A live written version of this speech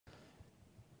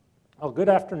Well, good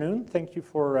afternoon. Thank you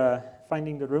for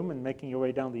finding the room and making your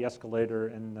way down the escalator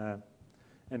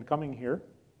and coming here.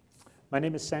 My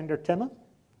name is Temme.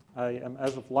 I am,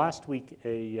 as of last week,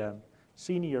 a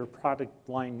senior product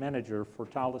line manager for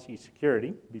Thales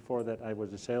Security. Before that, I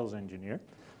was a sales engineer.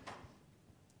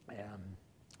 I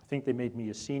think they made me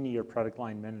a senior product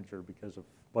line manager because of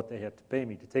what they had to pay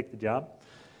me to take the job.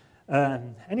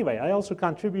 Anyway, I also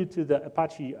contribute to the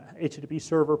Apache HTTP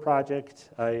server project.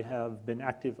 I have been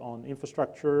active on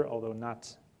infrastructure, although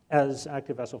not as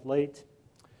active as of late.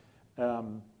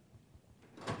 And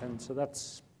so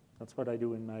that's what I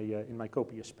do in my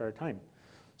copious spare time.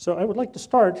 So I would like to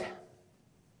start,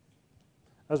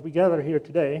 as we gather here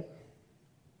today,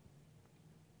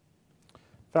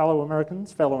 fellow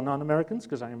Americans, fellow non-Americans,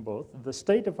 because I am both, the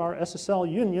state of our SSL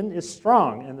union is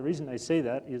strong. And the reason I say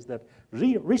that is that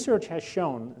research has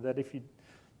shown that if you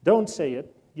don't say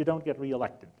it, you don't get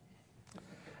reelected.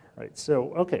 Right,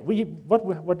 so, okay,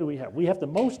 what do we have? We have the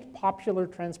most popular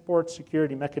transport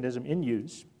security mechanism in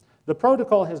use. The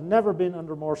protocol has never been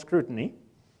under more scrutiny.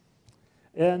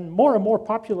 And more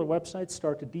popular websites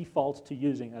start to default to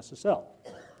using SSL.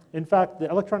 In fact, the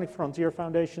Electronic Frontier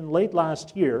Foundation, late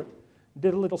last year,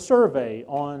 did a little survey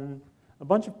on a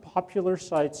bunch of popular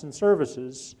sites and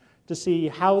services to see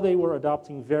how they were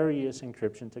adopting various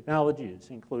encryption technologies,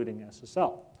 including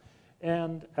SSL.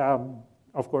 And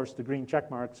of course, the green check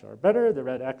marks are better. The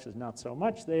red X is not so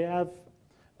much. They have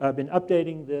been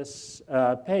updating this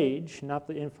page, not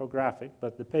the infographic,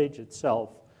 but the page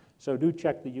itself. So do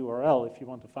check the URL if you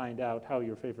want to find out how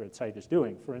your favorite site is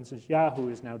doing. For instance, Yahoo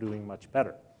is now doing much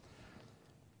better.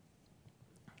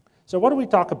 So what do we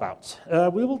talk about?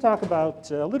 We will talk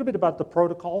about a little bit about the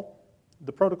protocol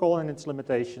and its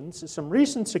limitations, some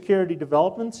recent security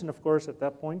developments, and of course at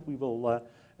that point we will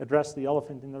address the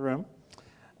elephant in the room,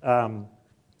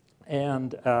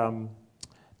 and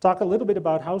talk a little bit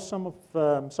about how some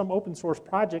open source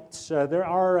projects, there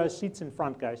are seats in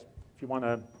front, guys, if you want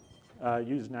to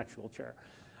use an actual chair.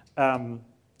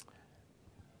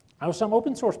 How some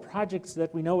open source projects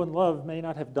that we know and love may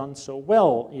not have done so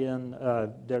well in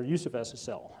their use of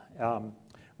SSL.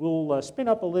 We'll spin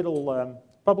up a little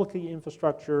public key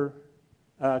infrastructure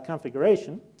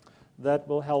configuration that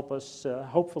will help us,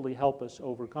 hopefully help us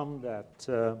overcome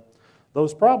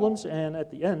those problems. And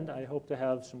at the end, I hope to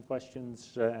have some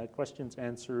questions,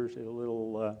 answers, a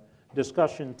little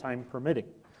discussion, time permitting.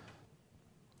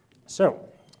 So,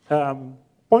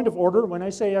 point of order, when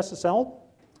I say SSL,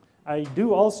 I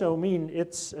do also mean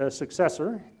its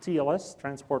successor, TLS,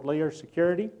 Transport Layer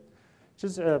Security, which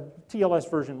is TLS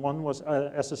version 1 was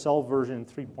SSL version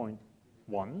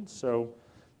 3.1. So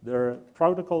their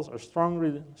protocols are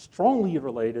strongly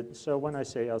related. So when I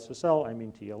say SSL, I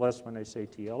mean TLS. When I say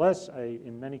TLS, I,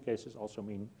 in many cases, also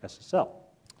mean SSL.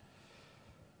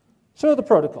 So the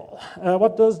protocol.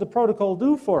 What does the protocol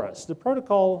do for us? The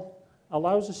protocol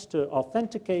allows us to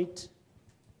authenticate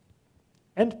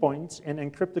endpoints and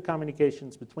encrypt the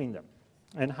communications between them.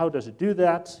 And how does it do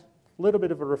that? A little bit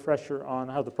of a refresher on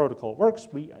how the protocol works.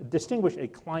 We distinguish a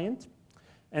client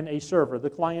and a server. The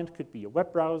client could be a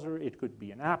web browser. It could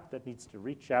be an app that needs to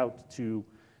reach out to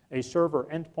a server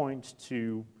endpoint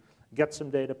to get some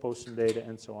data, post some data,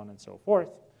 and so on and so forth.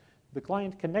 The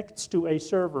client connects to a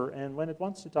server, and when it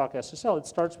wants to talk SSL, it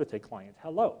starts with a client.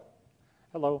 Hello.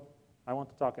 Hello, I want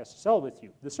to talk SSL with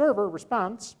you. The server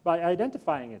responds by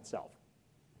identifying itself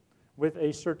with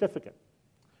a certificate.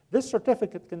 This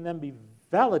certificate can then be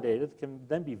validated, can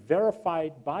then be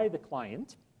verified by the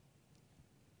client.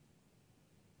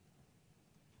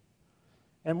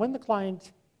 And when the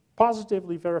client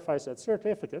positively verifies that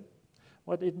certificate,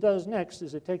 what it does next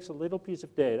is it takes a little piece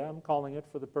of data, I'm calling it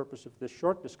for the purpose of this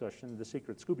short discussion, the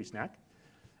secret Scooby snack,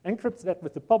 encrypts that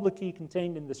with the public key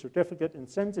contained in the certificate and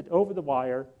sends it over the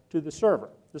wire to the server.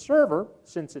 The server,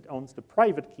 since it owns the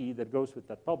private key that goes with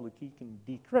that public key, can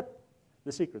decrypt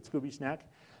the secret Scooby snack.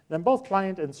 Then both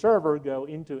client and server go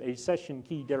into a session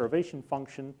key derivation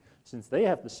function. Since they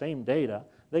have the same data,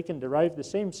 they can derive the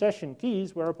same session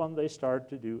keys, whereupon they start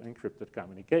to do encrypted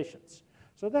communications.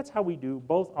 So that's how we do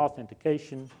both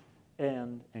authentication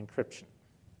and encryption.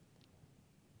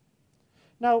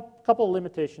 Now, a couple of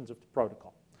limitations of the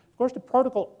protocol. Of course, the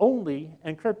protocol only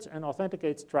encrypts and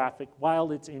authenticates traffic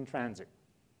while it's in transit.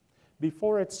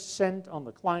 Before it's sent on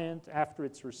the client, after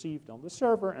it's received on the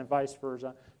server, and vice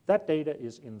versa, that data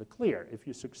is in the clear. If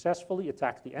you successfully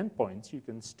attack the endpoints, you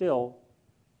can still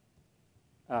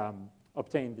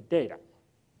obtain the data.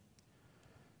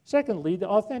 Secondly, the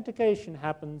authentication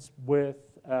happens with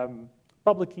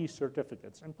public key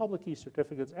certificates. And public key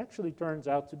certificates actually turns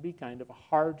out to be kind of a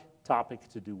hard topic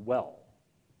to do well.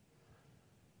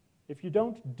 if you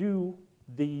don't do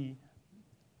the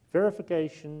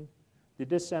verification, the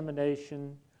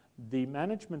dissemination, the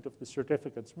management of the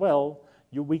certificates well,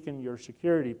 you weaken your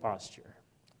security posture.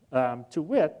 To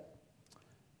wit,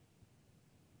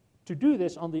 to do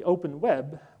this on the open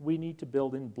web, we need to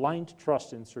build in blind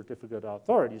trust in certificate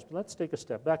authorities. But let's take a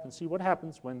step back and see what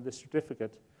happens when the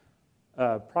certificate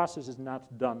process is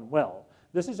not done well.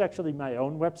 This is actually my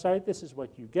own website. This is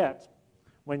what you get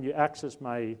when you access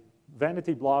my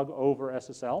vanity blog over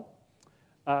SSL.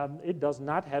 It does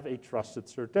not have a trusted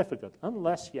certificate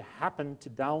unless you happen to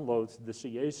download the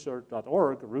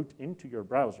cacert.org route into your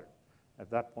browser. At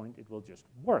that point, it will just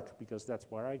work because that's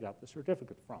where I got the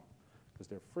certificate from, because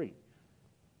they're free.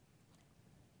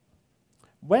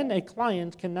 When a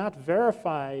client cannot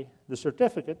verify the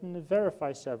certificate, and it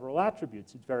verifies several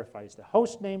attributes. It verifies the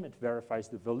host name, it verifies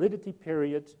the validity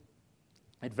period,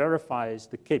 it verifies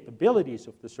the capabilities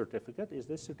of the certificate. Is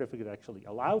this certificate actually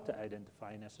allowed to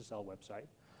identify an SSL website?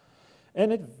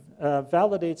 And it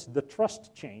validates the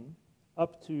trust chain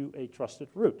up to a trusted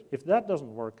route. If that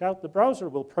doesn't work out, the browser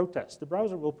will protest. The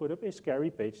browser will put up a scary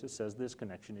page that says this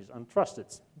connection is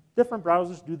untrusted. Different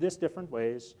browsers do this different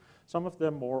ways, some of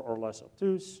them more or less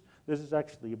obtuse. This is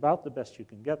actually about the best you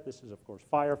can get. This is, of course,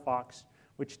 Firefox,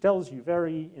 which tells you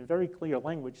in very clear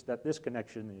language that this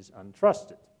connection is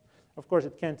untrusted. Of course,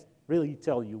 it can't really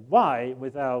tell you why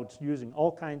without using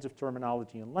all kinds of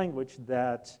terminology and language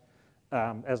that,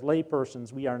 as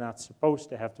laypersons, we are not supposed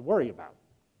to have to worry about.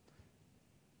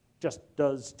 Just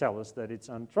does tell us that it's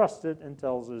untrusted and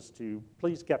tells us to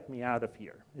please get me out of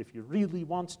here. If you really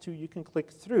want to, you can click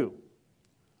through.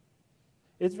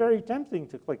 It's very tempting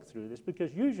to click through this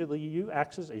because usually you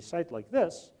access a site like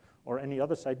this or any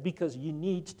other site because you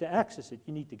need to access it.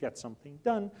 You need to get something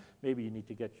done. Maybe you need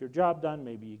to get your job done.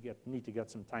 Maybe you need to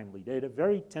get some timely data.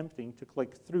 Very tempting to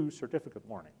click through certificate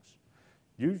warnings.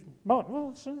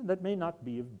 Well, so that may not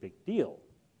be a big deal.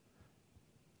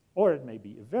 Or it may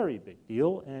be a very big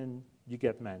deal, and you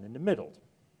get man in the middle.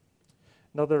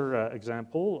 Another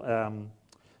example,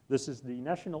 this is the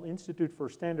National Institute for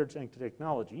Standards and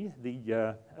Technology,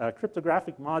 the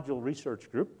cryptographic module research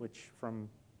group, which from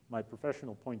my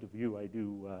professional point of view I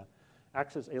do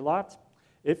access a lot.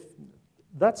 If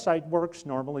that site works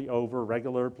normally over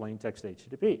regular plain text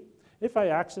HTTP. If I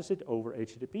access it over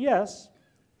HTTPS,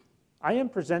 I am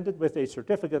presented with a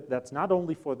certificate that's not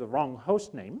only for the wrong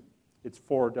host name, it's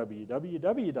for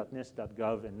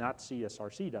www.nist.gov and not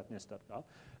csrc.nist.gov,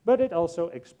 but it also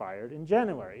expired in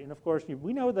January. And of course,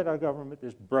 we know that our government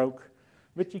is broke,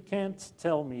 but you can't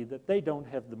tell me that they don't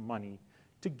have the money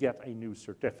to get a new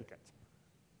certificate.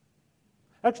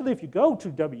 Actually, if you go to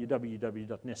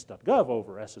www.nist.gov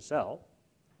over SSL,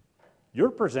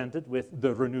 you're presented with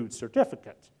the renewed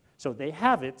certificate. So they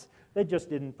have it, they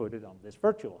just didn't put it on this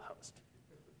virtual host.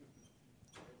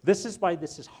 This is why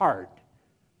this is hard,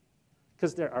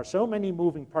 because there are so many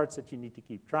moving parts that you need to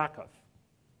keep track of.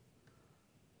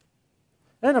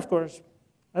 And of course,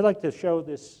 I'd like to show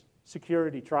this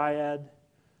security triad.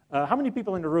 How many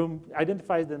people in the room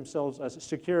identify themselves as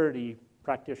security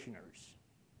practitioners,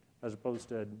 as opposed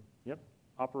to,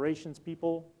 operations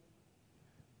people,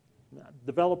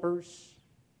 developers?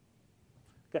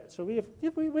 Okay, so we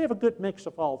have a good mix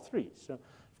of all three. So,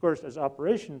 of course, as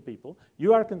operation people,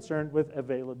 you are concerned with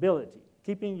availability,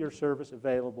 keeping your service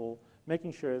available,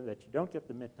 making sure that you don't get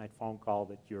the midnight phone call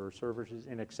that your service is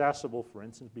inaccessible, for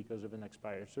instance, because of an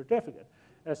expired certificate.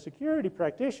 As security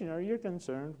practitioner, you're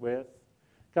concerned with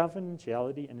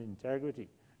confidentiality and integrity.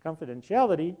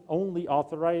 Confidentiality, only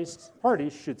authorized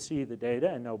parties should see the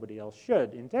data and nobody else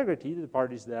should. Integrity, the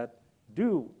parties that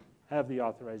do have the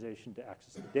authorization to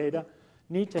access the data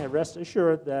need to rest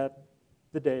assured that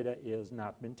the data is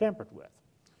not been tampered with.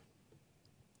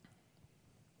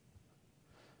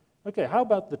 Okay, how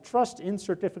about the trust in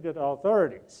certificate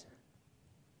authorities?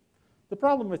 The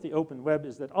problem with the open web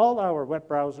is that all our web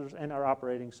browsers and our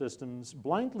operating systems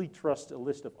blindly trust a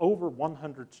list of over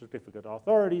 100 certificate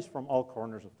authorities from all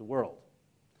corners of the world.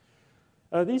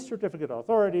 These certificate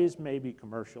authorities may be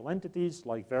commercial entities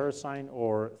like VeriSign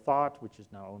or Thought, which is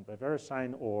now owned by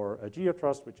VeriSign, or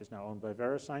GeoTrust, which is now owned by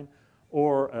VeriSign,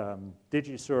 or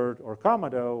DigiCert or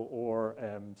Comodo, or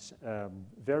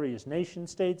various nation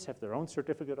states have their own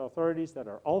certificate authorities that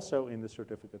are also in the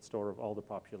certificate store of all the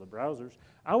popular browsers.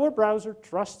 Our browser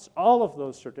trusts all of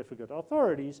those certificate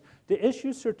authorities to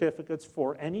issue certificates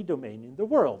for any domain in the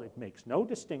world. It makes no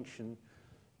distinction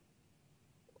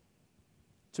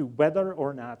to whether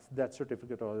or not that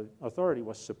certificate authority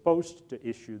was supposed to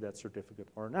issue that certificate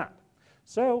or not.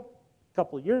 So, a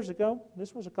couple of years ago,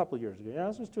 this was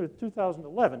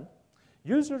 2011,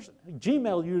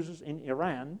 Gmail users in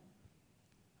Iran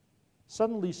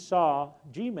suddenly saw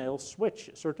Gmail switch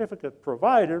certificate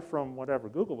provider from whatever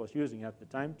Google was using at the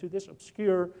time to this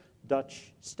obscure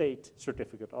Dutch state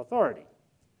certificate authority.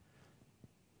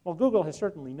 Well, Google has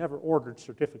certainly never ordered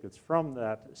certificates from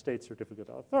that state certificate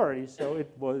authority, so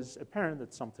it was apparent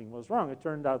that something was wrong. It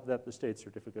turned out that the state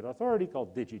certificate authority,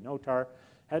 called DigiNotar,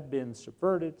 had been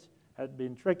subverted, had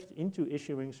been tricked into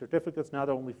issuing certificates not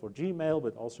only for Gmail,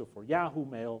 but also for Yahoo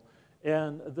Mail.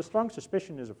 And the strong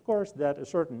suspicion is, of course, that a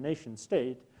certain nation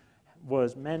state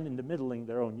was man-in-the-middling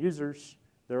their own users,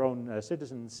 their own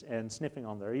citizens, and sniffing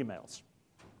on their emails.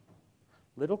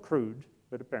 Little crude,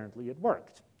 but apparently it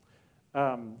worked.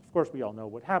 Of course, we all know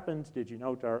what happened.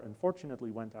 DigiNotar,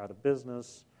 unfortunately, went out of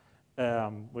business,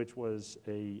 which was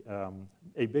a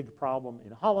big problem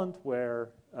in Holland, where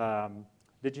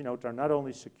DigiNotar not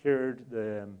only secured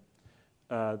the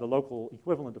local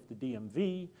equivalent of the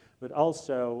DMV, but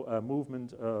also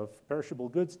movement of perishable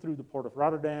goods through the port of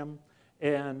Rotterdam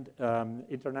and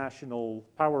international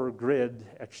power grid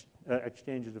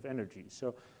exchanges of energy.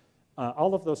 So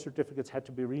all of those certificates had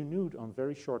to be renewed on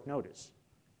very short notice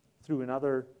through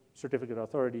another certificate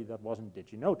authority that wasn't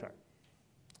DigiNotar.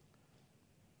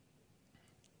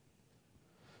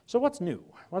 So what's new?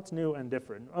 What's new and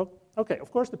different? Oh, okay,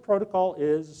 of course the protocol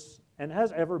is and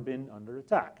has ever been under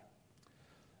attack.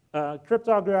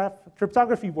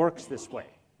 Cryptography works this way.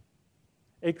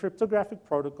 A cryptographic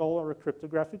protocol or a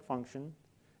cryptographic function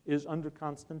is under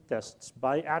constant tests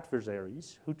by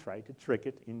adversaries who try to trick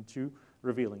it into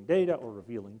revealing data or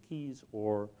revealing keys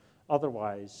or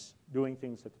otherwise doing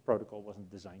things that the protocol wasn't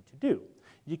designed to do.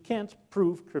 You can't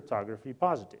prove cryptography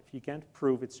positive. You can't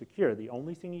prove it's secure. The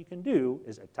only thing you can do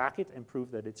is attack it and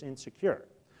prove that it's insecure.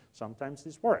 Sometimes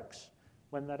this works.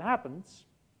 When that happens,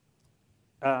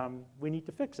 we need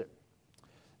to fix it.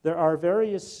 There are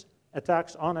various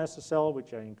attacks on SSL,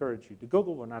 which I encourage you to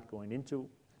Google. We're not going into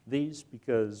these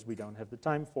because we don't have the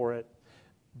time for it.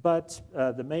 But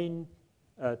the main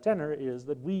tenor is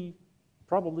that we,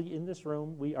 probably in this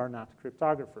room, we are not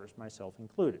cryptographers, myself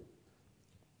included.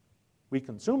 We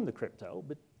consume the crypto,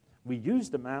 but we use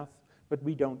the math, but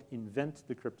we don't invent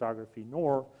the cryptography,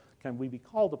 nor can we be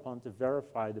called upon to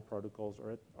verify the protocols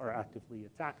or actively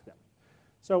attack them.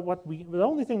 So the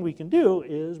only thing we can do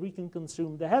is we can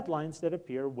consume the headlines that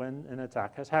appear when an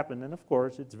attack has happened. And of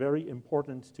course, it's very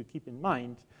important to keep in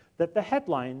mind that the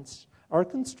headlines are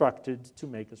constructed to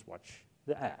make us watch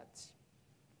the ads.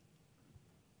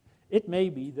 It may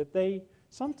be that they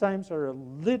sometimes are a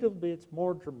little bit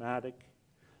more dramatic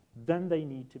than they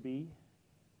need to be,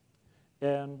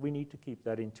 and we need to keep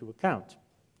that into account.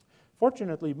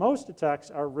 Fortunately, most attacks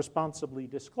are responsibly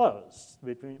disclosed,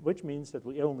 which means that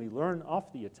we only learn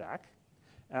of the attack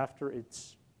after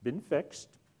it's been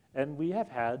fixed, and we have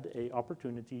had an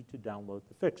opportunity to download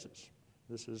the fixes.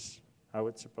 This is how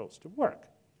it's supposed to work.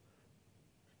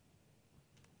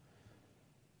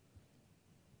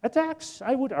 Attacks,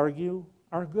 I would argue,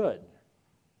 are good,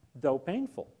 though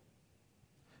painful.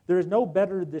 There is no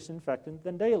better disinfectant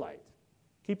than daylight.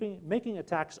 Making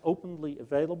attacks openly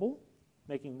available,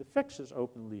 making the fixes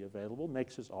openly available,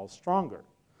 makes us all stronger.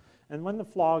 And when the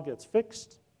flaw gets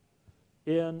fixed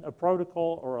in a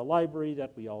protocol or a library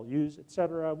that we all use,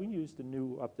 etc., we use the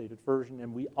new updated version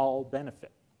and we all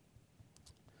benefit.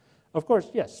 Of course,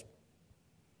 yes,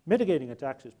 mitigating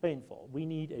attacks is painful. We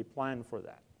need a plan for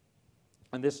that.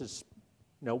 And this is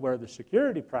where the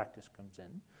security practice comes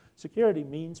in. Security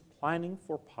means planning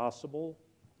for possible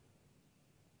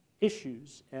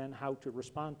issues and how to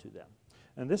respond to them.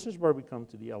 And this is where we come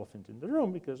to the elephant in the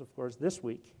room, because, of course, this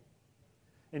week,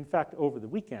 in fact, over the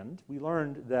weekend, we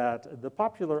learned that the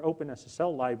popular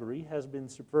OpenSSL library has been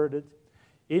subverted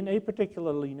in a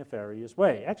particularly nefarious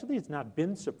way. Actually, it's not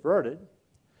been subverted.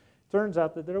 Turns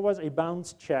out that there was a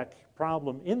bounce check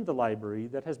problem in the library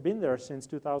that has been there since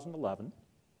 2011,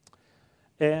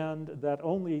 and that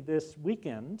only this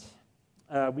weekend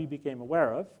we became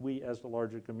aware of, we as the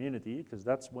larger community, because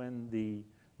that's when the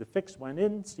fix went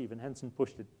in. Stephen Henson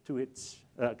pushed it to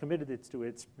committed it to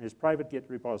his private Git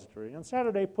repository on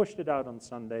Saturday, pushed it out on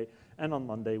Sunday, and on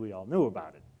Monday we all knew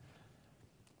about it.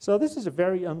 So this is a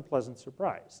very unpleasant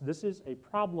surprise. This is a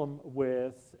problem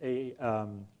with a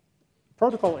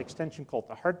protocol extension called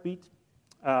the Heartbeat.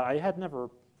 I had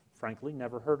frankly,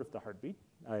 never heard of the Heartbeat.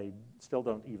 I still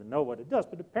don't even know what it does,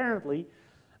 but apparently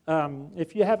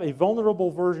if you have a vulnerable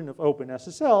version of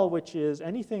OpenSSL, which is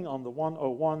anything on the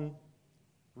 101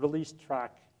 release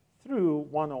track through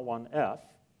 101F,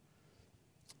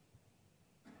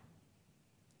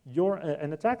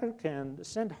 an attacker can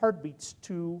send heartbeats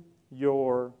to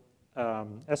your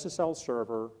SSL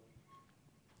server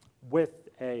with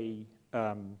a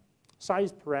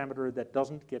size parameter that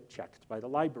doesn't get checked by the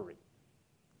library.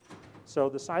 So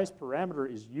the size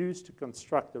parameter is used to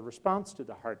construct the response to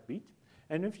the heartbeat.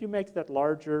 And if you make that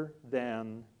larger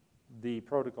than the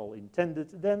protocol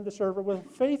intended, then the server will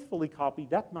faithfully copy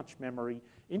that much memory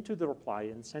into the reply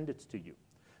and send it to you.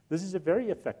 This is a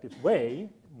very effective way,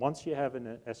 once you have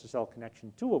an SSL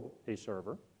connection to a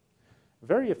server, a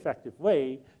very effective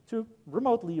way to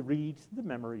remotely read the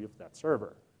memory of that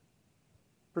server,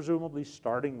 presumably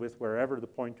starting with wherever the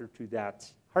pointer to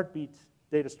that heartbeat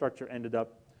data structure ended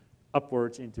up,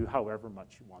 upwards into however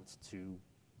much you want to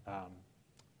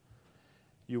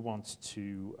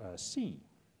see.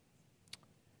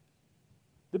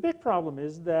 The big problem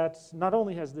is that not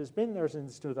only has this been there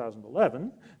since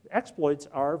 2011, the exploits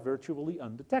are virtually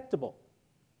undetectable.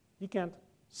 You can't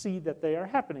see that they are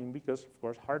happening because, of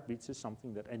course, heartbeats is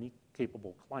something that any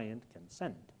capable client can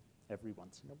send every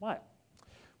once in a while.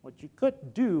 What you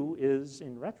could do is,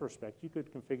 in retrospect, you could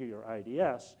configure your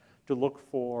IDS to look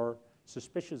for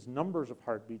suspicious numbers of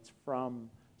heartbeats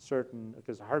from certain,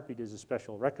 because a heartbeat is a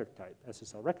special record type,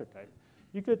 SSL record type.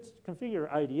 You could configure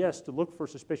IDS to look for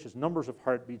suspicious numbers of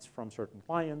heartbeats from certain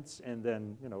clients and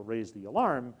then, raise the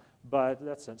alarm, but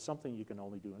that's something you can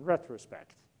only do in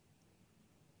retrospect.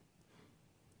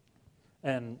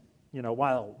 And,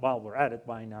 while we're at it,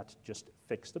 why not just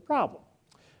fix the problem?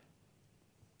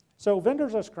 So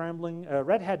vendors are scrambling.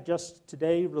 Red Hat just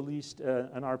today released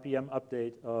an RPM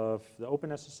update of the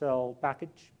OpenSSL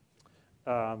package.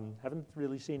 Haven't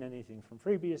really seen anything from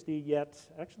FreeBSD yet.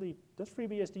 Actually, does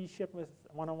FreeBSD ship with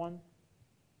 101?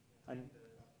 They sent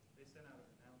out an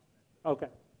announcement. Okay. I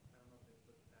don't know if they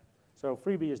put that right. So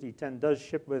FreeBSD 10 does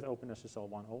ship with OpenSSL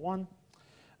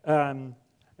 101.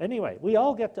 Anyway, we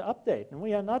all get to update, and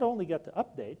we not only get to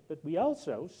update, but we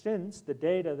also, since the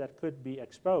data that could be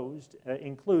exposed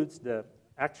includes the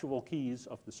actual keys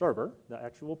of the server, the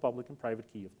actual public and private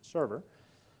key of the server,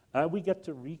 we get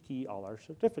to rekey all our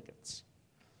certificates.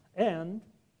 And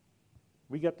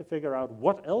we get to figure out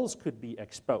what else could be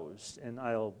exposed. And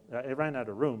I ran out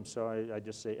of room, so I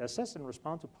just say, assess and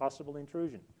respond to possible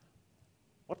intrusion.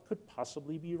 What could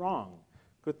possibly be wrong?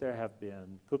 Could there have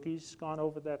been cookies gone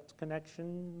over that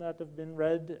connection that have been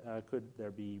read? Could there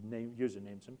be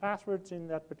usernames and passwords in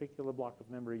that particular block of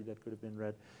memory that could have been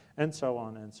read? And so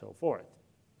on and so forth.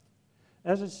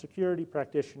 As a security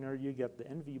practitioner, you get the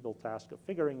enviable task of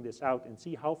figuring this out and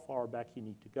see how far back you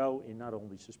need to go in not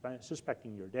only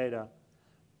suspecting your data,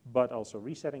 but also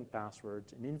resetting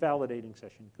passwords and invalidating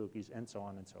session cookies and so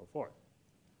on and so forth.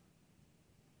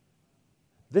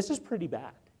 This is pretty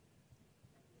bad.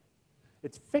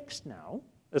 It's fixed now,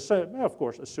 of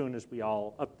course, as soon as we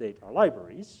all update our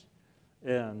libraries.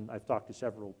 And I've talked to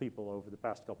several people over the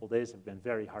past couple of days who have been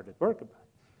very hard at work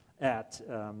at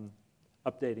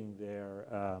updating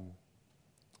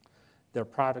their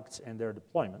products and their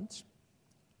deployments.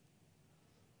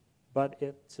 But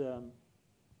it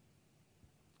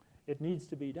needs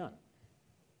to be done.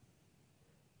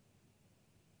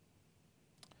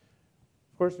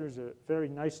 Of course, there's a very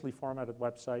nicely formatted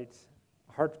website,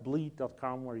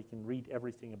 heartbleed.com, where you can read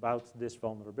everything about this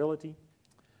vulnerability,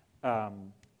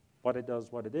 what it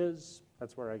does, what it is.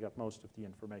 That's where I got most of the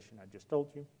information I just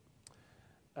told you.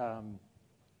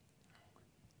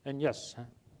 And yes,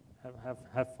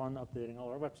 have fun updating all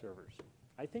our web servers.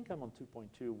 I think I'm on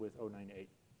 2.2 with 098.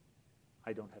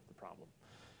 I don't have the problem.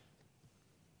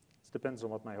 It depends on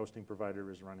what my hosting provider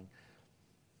is running.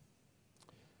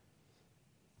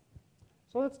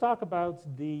 So let's talk about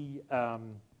the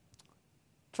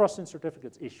trust in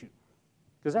certificates issue,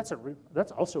 because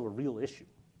that's also a real issue.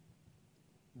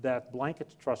 That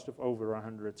blanket trust of over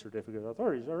 100 certificate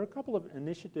authorities. There are a couple of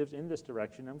initiatives in this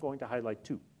direction. I'm going to highlight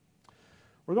two.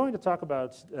 We're going to talk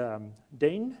about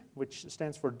DANE, which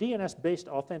stands for DNS-based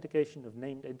authentication of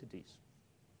named entities.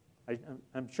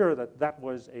 I'm sure that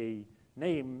was a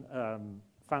name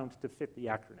found to fit the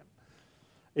acronym.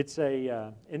 It's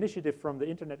an initiative from the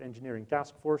Internet Engineering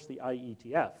Task Force, the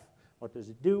IETF. What does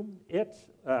it do? It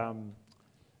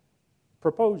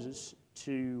proposes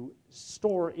to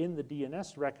store in the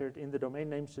DNS record, in the domain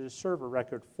name server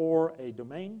record for a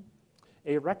domain,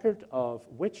 a record of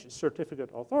which certificate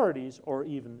authorities or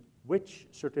even which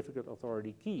certificate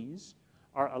authority keys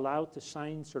are allowed to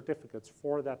sign certificates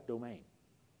for that domain.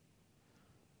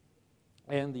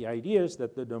 And the idea is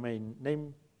that the domain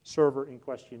name server in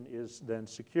question is then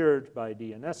secured by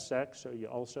DNSSEC, so you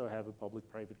also have a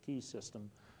public-private key system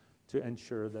to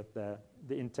ensure that the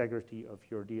integrity of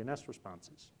your DNS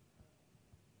responses.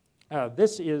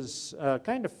 This is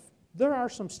there are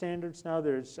some standards now.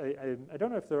 I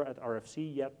don't know if they're at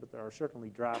RFC yet, but there are certainly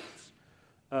drafts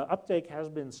Uptake has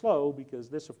been slow because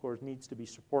this, of course, needs to be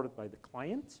supported by the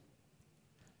client,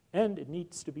 and it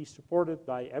needs to be supported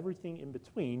by everything in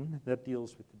between that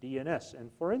deals with the DNS. And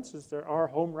for instance, there are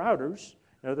home routers,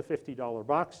 the $50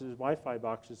 boxes, Wi-Fi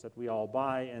boxes that we all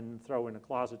buy and throw in a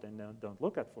closet and don't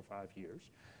look at for 5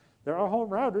 years. There are home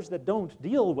routers that don't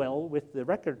deal well with the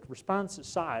record response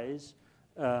size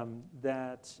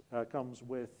that comes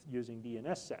with using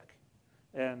DNSSEC.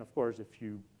 And of course, if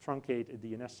you truncate a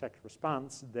DNSSEC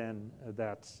response, then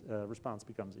that response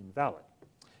becomes invalid.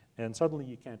 And suddenly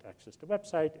you can't access the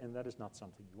website, and that is not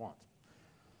something you want.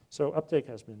 So uptake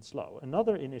has been slow.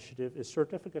 Another initiative is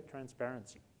certificate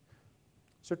transparency.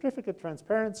 Certificate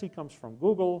transparency comes from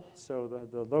Google, so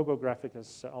the logo graphic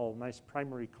has all nice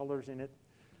primary colors in it.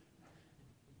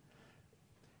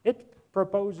 It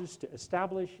proposes to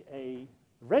establish a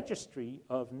registry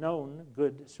of known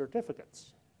good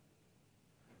certificates.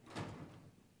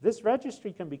 This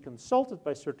registry can be consulted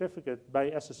by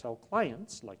SSL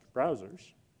clients, like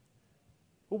browsers,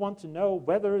 who want to know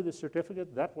whether the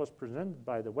certificate that was presented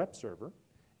by the web server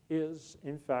is,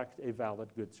 in fact, a valid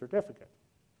good certificate.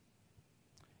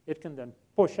 It can then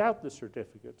push out the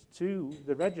certificate to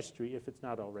the registry if it's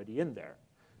not already in there.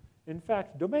 In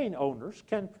fact, domain owners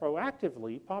can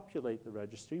proactively populate the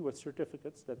registry with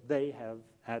certificates that they have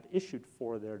had issued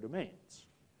for their domains,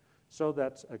 so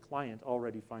that a client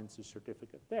already finds the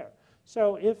certificate there.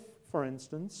 So if, for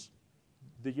instance,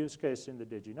 the use case in the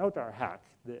DigiNotar hack,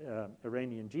 the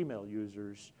Iranian Gmail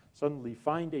users suddenly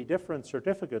find a different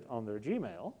certificate on their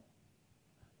Gmail,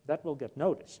 that will get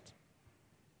noticed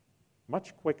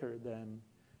much quicker than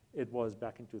it was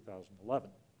back in 2011.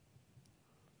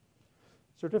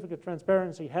 Certificate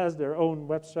Transparency has their own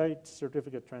website,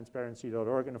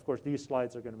 certificatetransparency.org, and of course these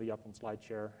slides are going to be up on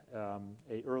SlideShare.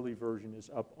 An early version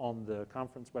is up on the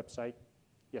conference website.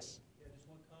 Yes? Yeah, just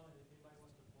one comment. If anybody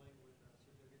wants to play with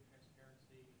certificate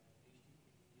transparency,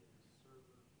 HTTP as a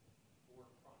server or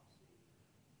a proxy,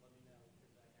 let me know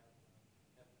because I have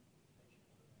an implementation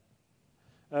for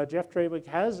that. Jeff Trawick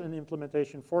has an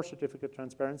implementation for certificate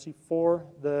transparency for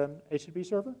the HTTP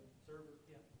server.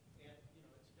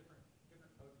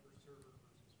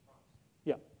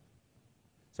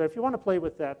 So if you want to play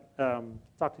with that,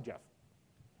 talk to Jeff.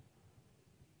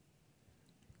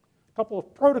 A couple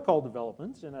of protocol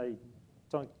developments, and I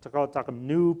talk of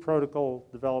new protocol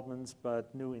developments,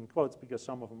 but new in quotes because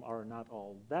some of them are not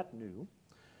all that new.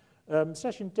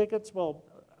 Session tickets, well,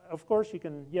 of course you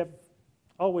have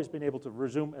always been able to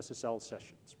resume SSL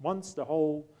sessions. Once the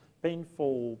whole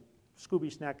painful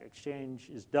Scooby Snack exchange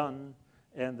is done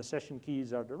and the session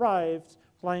keys are derived,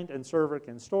 client and server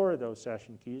can store those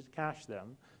session keys, cache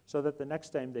them, so that the next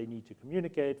time they need to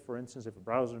communicate, for instance, if a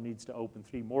browser needs to open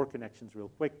 3 more connections real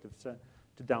quick to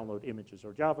download images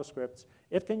or JavaScripts,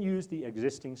 it can use the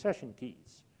existing session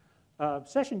keys.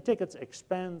 Session tickets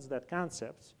expands that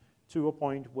concept to a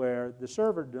point where the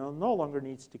server no longer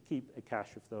needs to keep a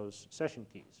cache of those session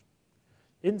keys.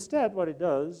 Instead, what it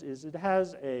does is it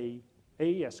has an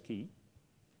AES key,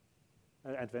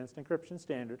 an advanced encryption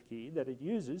standard key, that it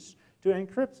uses to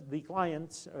encrypt the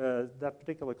client's, that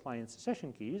particular client's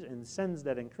session keys and sends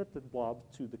that encrypted blob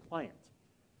to the client,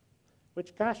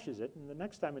 which caches it, and the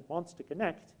next time it wants to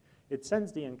connect, it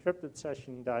sends the encrypted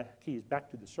session keys back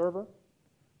to the server,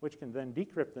 which can then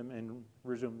decrypt them and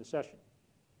resume the session.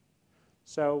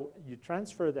 So you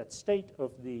transfer that state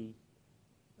of the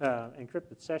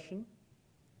encrypted session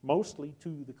mostly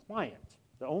to the client.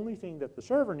 The only thing that the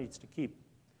server needs to keep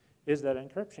is that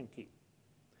encryption key.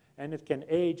 And it can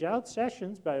age out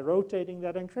sessions by rotating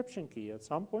that encryption key. At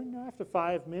some point, after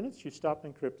 5 minutes, you stop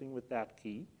encrypting with that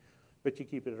key, but you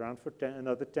keep it around for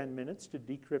another 10 minutes to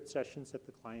decrypt sessions that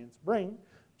the clients bring.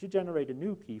 You generate a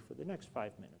new key for the next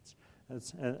 5 minutes,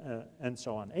 and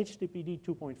so on. HTTPD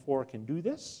 2.4 can do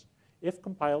this if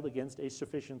compiled against a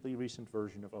sufficiently recent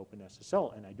version of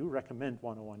OpenSSL, and I do recommend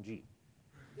 101G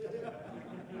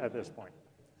at this point.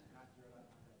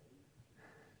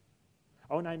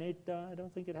 098, I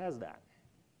don't think it has that.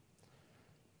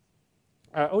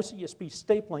 OCSP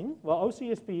stapling. Well,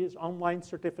 OCSP is Online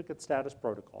Certificate Status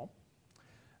Protocol.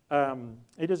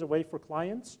 It is a way for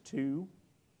clients to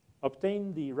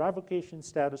obtain the revocation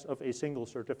status of a single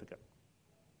certificate.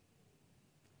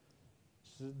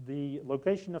 So the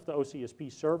location of the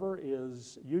OCSP server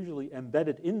is usually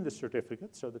embedded in the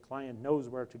certificate, so the client knows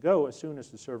where to go as soon as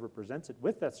the server presents it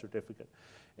with that certificate.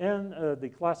 And the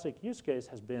classic use case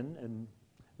has been, and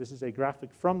this is a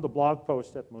graphic from the blog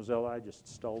post at Mozilla. I just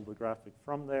stole the graphic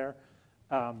from there.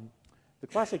 The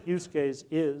classic use case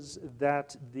is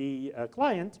that the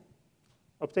client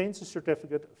obtains a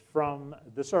certificate from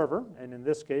the server, and in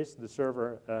this case, the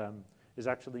server is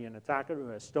actually an attacker who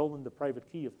has stolen the private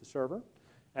key of the server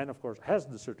and, of course, has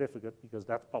the certificate because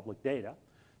that's public data.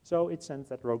 So it sends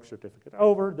that rogue certificate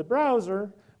over. The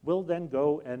browser will then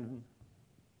go and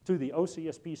to the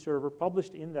OCSP server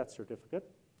published in that certificate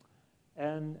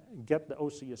and get the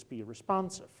OCSP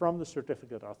response from the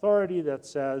certificate authority that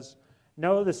says,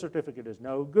 no, the certificate is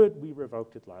no good. We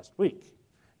revoked it last week.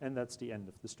 And that's the end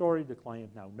of the story. The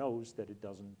client now knows that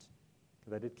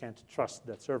it can't trust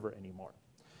that server anymore.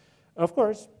 Of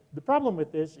course, the problem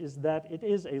with this is that it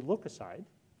is a look-aside.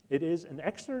 It is an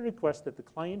extra request that the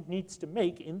client needs to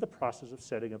make in the process of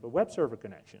setting up a web server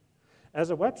connection. As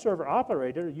a web server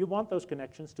operator, you want those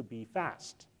connections to be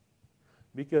fast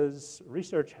because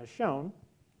research has shown,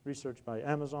 research by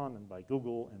Amazon and by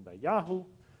Google and by Yahoo,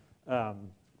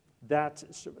 that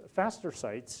faster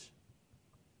sites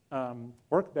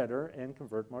work better and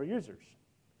convert more users.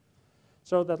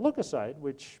 So that look-aside,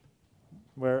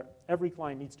 where every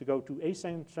client needs to go to a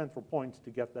central point to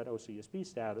get that OCSP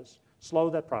status, slow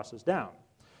that process down.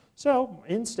 So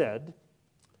instead,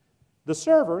 the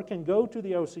server can go to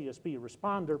the OCSP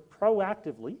responder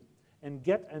proactively and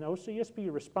get an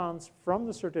OCSP response from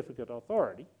the certificate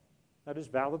authority that is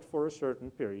valid for a certain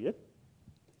period.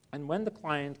 And when the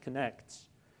client connects,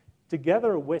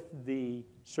 together with the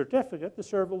certificate, the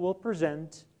server will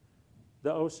present the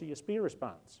OCSP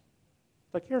response.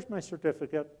 Like, here's my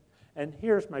certificate, and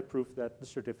here's my proof that the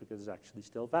certificate is actually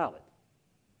still valid.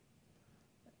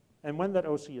 And when that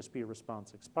OCSP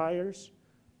response expires,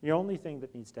 the only thing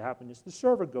that needs to happen is the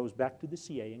server goes back to the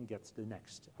CA and gets the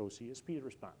next OCSP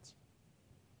response.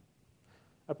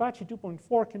 Apache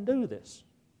 2.4 can do this.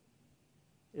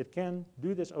 It can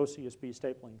do this OCSP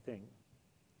stapling thing,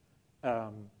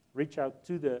 reach out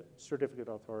to the certificate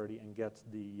authority and get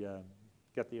the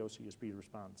OCSP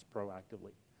response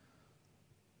proactively.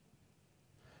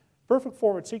 Perfect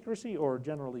forward secrecy, or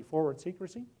generally forward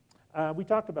secrecy. We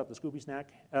talked about the Scooby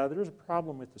Snack. There is a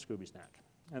problem with the Scooby Snack.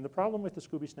 And the problem with the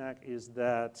Scooby Snack is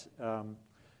that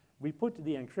we put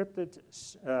the encrypted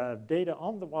data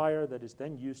on the wire that is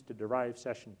then used to derive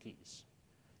session keys.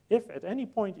 If at any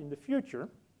point in the future,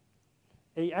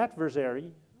 an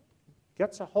adversary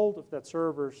gets a hold of that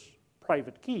server's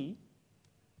private key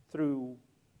through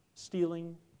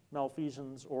stealing,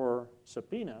 malfeasance, or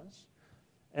subpoenas,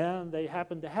 and they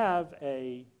happen to have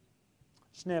a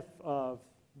sniff of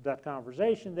that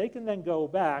conversation, they can then go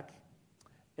back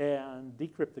and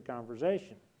decrypt the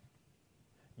conversation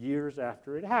years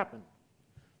after it happened.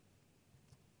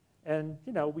 And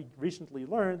we recently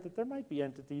learned that there might be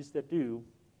entities that do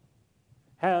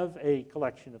have a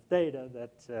collection of data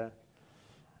that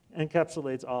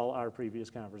encapsulates all our previous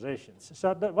conversations.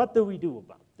 So what do we do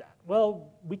about that?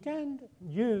 Well, we can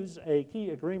use a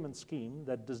key agreement scheme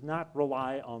that does not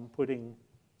rely on putting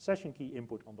session key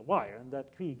input on the wire, and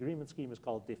that key agreement scheme is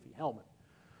called Diffie-Hellman.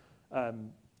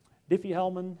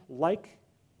 Diffie-Hellman, like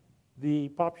the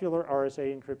popular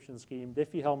RSA encryption scheme,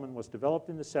 Diffie-Hellman was developed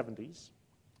in the 70s,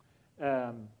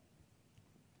 and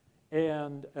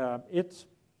it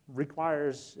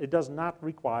does not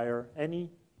require any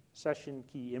session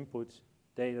key input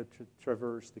data to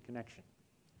traverse the connection.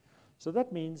 So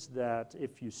that means that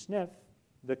if you sniff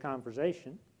the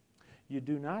conversation, you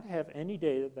do not have any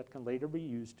data that can later be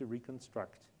used to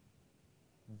reconstruct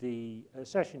the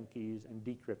session keys and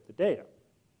decrypt the data.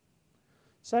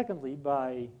 Secondly,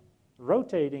 by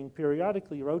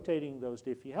periodically rotating those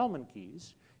Diffie-Hellman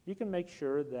keys, you can make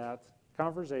sure that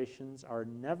conversations are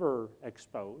never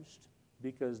exposed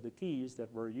because the keys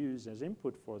that were used as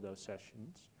input for those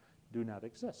sessions do not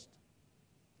exist.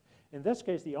 In this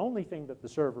case, the only thing that the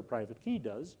server private key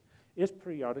does is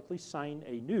periodically sign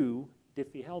a new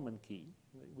Diffie-Hellman key.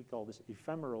 We call this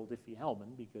ephemeral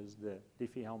Diffie-Hellman because the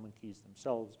Diffie-Hellman keys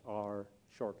themselves are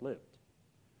short-lived.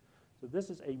 So this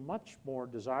is a much more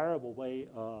desirable way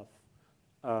of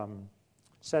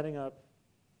setting up,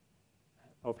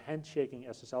 of handshaking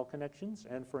SSL connections.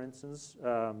 And for instance,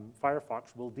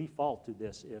 Firefox will default to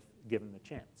this if given the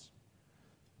chance.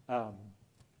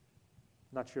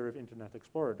 Not sure if Internet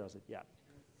Explorer does it yet.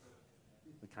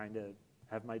 I kind of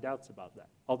have my doubts about that.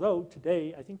 Although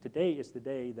today, I think today is the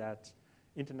day that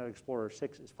Internet Explorer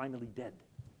 6 is finally dead.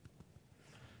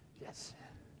 Yes.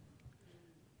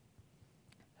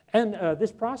 And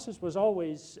this process was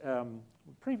always,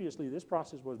 previously this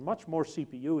process was much more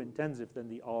CPU intensive than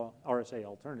the RSA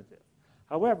alternative.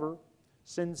 However,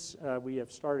 since we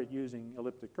have started using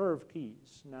elliptic curve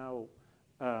keys, now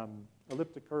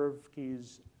elliptic curve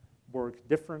keys work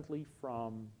differently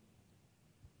from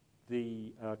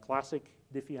the classic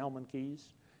Diffie-Hellman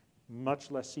keys,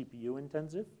 much less CPU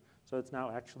intensive. So it's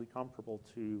now actually comparable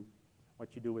to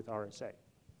what you do with RSA.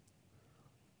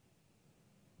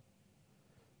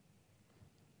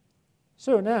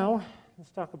 So now,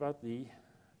 let's talk about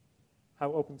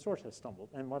how open source has stumbled.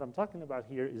 And what I'm talking about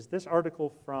here is this article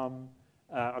from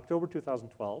October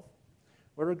 2012,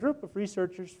 where a group of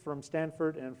researchers from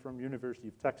Stanford and from University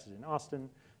of Texas in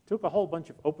Austin took a whole bunch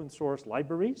of open source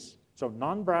libraries, so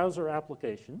non-browser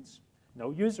applications, no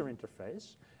user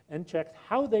interface, and checked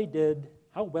how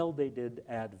well they did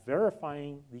at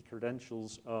verifying the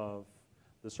credentials of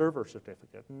the server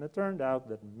certificate. And it turned out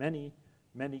that many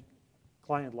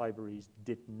client libraries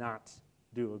did not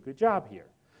do a good job here.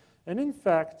 And in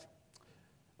fact,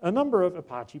 a number of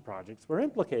Apache projects were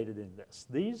implicated in this.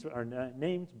 These are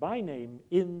named by name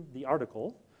in the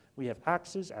article. We have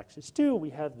Axis, Axis2.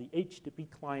 We have the HTTP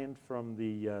client from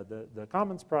the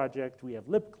Commons project. We have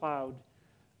libcloud,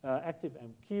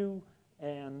 ActiveMQ,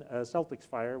 and Celtics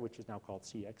Fire, which is now called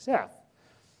CXF.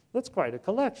 That's quite a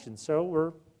collection, so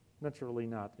we're naturally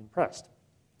not impressed.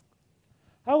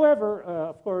 However,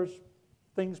 of course,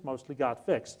 things mostly got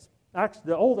fixed.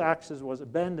 The old Axis was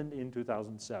abandoned in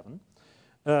 2007.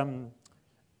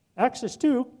 Axis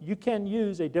 2, you can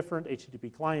use a different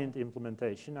HTTP client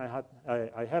implementation.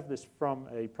 I have this from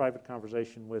a private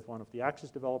conversation with one of the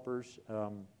Axis developers.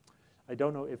 I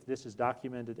don't know if this is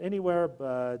documented anywhere,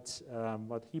 but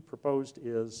what he proposed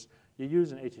is you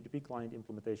use an HTTP client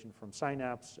implementation from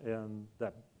Synapse, and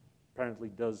that apparently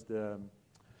does the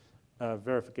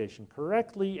verification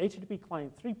correctly. HTTP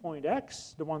client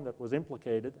 3.x, the one that was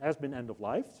implicated, has been end of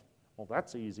life. Well,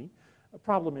 that's easy. The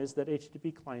problem is that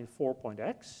HTTP client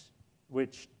 4.x,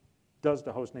 which does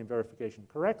the hostname verification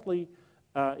correctly,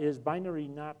 is binary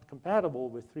not compatible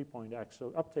with 3.x,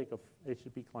 so uptake of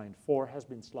HTTP client 4 has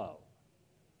been slow.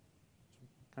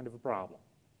 It's kind of a problem.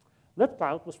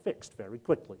 libcloud was fixed very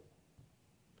quickly.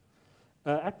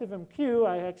 ActiveMQ,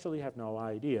 I actually have no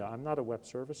idea. I'm not a web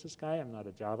services guy. I'm not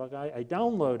a Java guy. I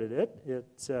downloaded it.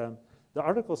 The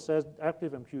article says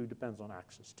ActiveMQ depends on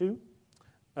Axis 2.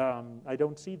 I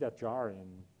don't see that jar in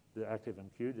the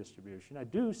ActiveMQ distribution. I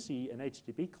do see an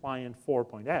HTTP client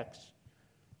 4.x.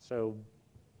 So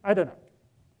I don't know.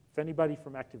 If anybody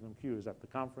from ActiveMQ is at the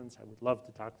conference, I would love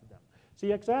to talk to them.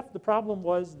 CXF, the problem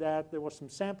was that there was some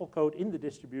sample code in the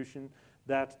distribution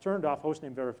that turned off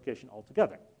hostname verification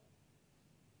altogether.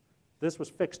 This was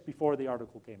fixed before the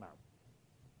article came out.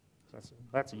 So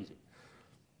that's easy.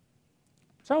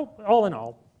 So all in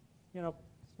all,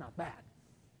 it's not bad.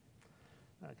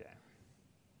 Okay.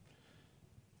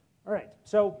 All right.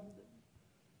 So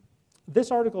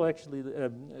this article actually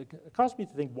caused me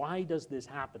to think, why does this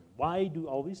happen? Why do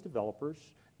all these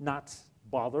developers not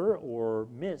bother or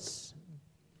miss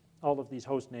all of these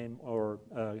hostname or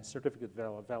certificate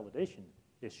validation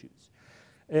issues?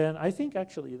 And I think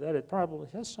actually that it probably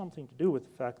has something to do with the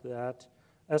fact that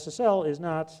SSL is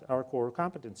not our core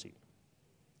competency.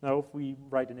 Now, if we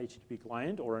write an HTTP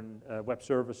client or a web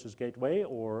services gateway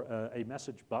or a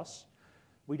message bus,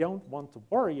 we don't want to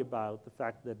worry about the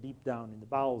fact that deep down in the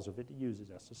bowels of it, it uses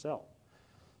SSL.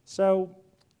 So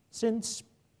and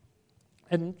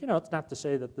it's not to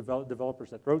say that the developers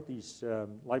that wrote these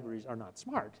libraries are not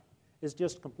smart. It's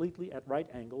just completely at right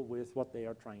angle with what they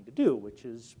are trying to do, which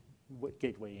is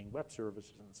gatewaying web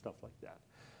services and stuff like that.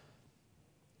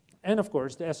 And of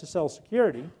course, the SSL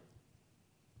security,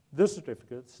 the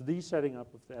certificates, the setting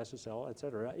up of the SSL, et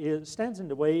cetera, stands in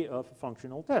the way of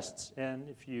functional tests. And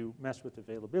if you mess with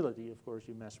availability, of course,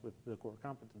 you mess with the core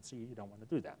competency. You don't want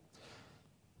to do that.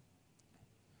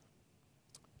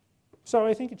 So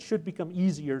I think it should become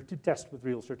easier to test with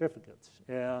real certificates.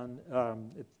 And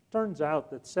it turns out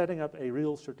that setting up a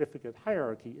real certificate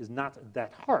hierarchy is not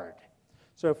that hard.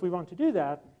 So if we want to do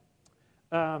that,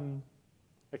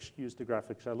 excuse the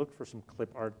graphics. I looked for some clip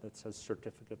art that says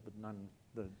certificate, but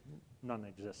none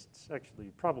exists.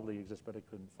 Actually, probably exists, but I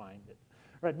couldn't find it.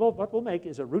 All right, well, what we'll make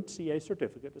is a root CA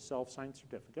certificate, a self-signed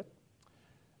certificate.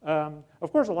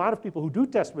 Of course, a lot of people who do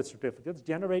test with certificates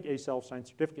generate a self-signed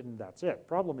certificate, and that's it.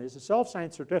 Problem is, a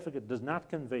self-signed certificate does not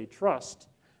convey trust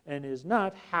and is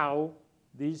not how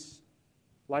these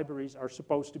libraries are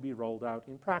supposed to be rolled out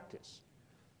in practice.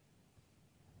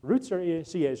 Root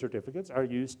CA certificates are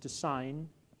used to sign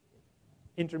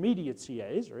intermediate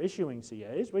CAs or issuing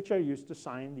CAs, which are used to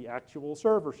sign the actual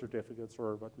server certificates,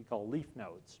 or what we call leaf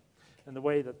nodes. And the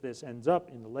way that this ends up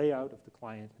in the layout of the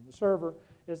client and the server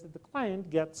is that the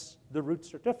client gets the root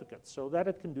certificate so that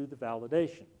it can do the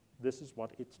validation. This is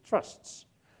what it trusts.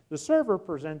 The server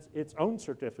presents its own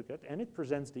certificate, and it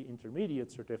presents the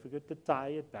intermediate certificate to tie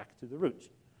it back to the root.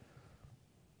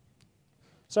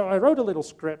 So I wrote a little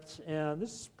script, and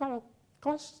this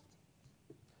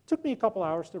took me a couple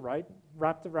hours to write,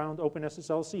 wrapped around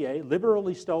OpenSSL CA,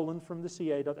 liberally stolen from the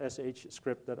ca.sh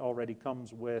script that already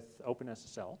comes with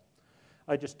OpenSSL.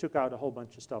 I just took out a whole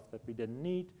bunch of stuff that we didn't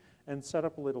need and set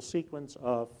up a little sequence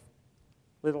of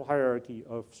little hierarchy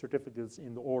of certificates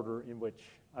in the order in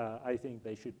which I think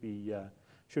they should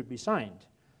be signed.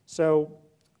 So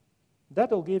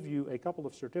that'll give you a couple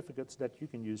of certificates that you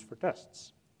can use for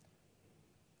tests.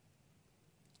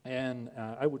 And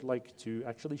I would like to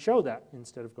actually show that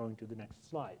instead of going to the next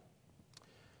slide.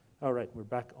 All right, we're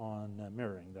back on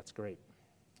mirroring. That's great.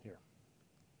 Here.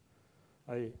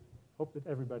 I hope that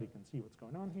everybody can see what's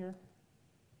going on here.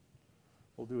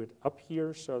 We'll do it up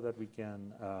here so that we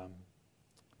can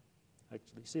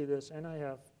actually see this. And I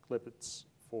have clippets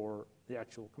for the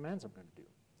actual commands I'm going to do.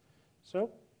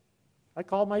 So I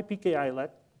call my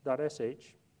pkilet.sh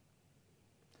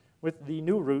with the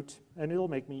new root, and it'll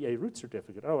make me a root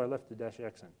certificate. Oh, I left the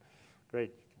 -x in.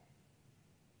 Great.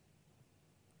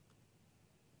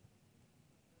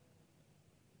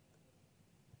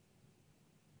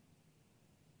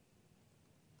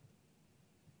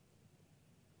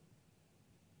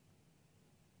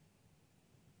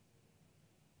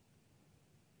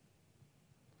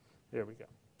 There we go.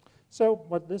 So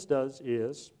what this does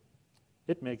is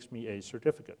it makes me a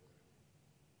certificate,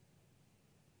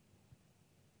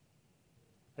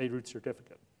 a root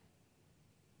certificate.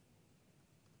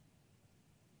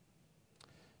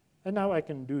 And now I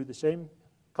can do the same,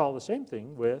 call the same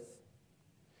thing with,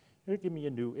 here, give me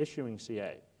a new issuing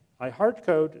CA. I hard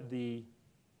code the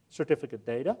certificate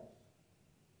data.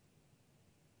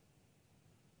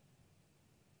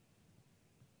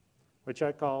 Which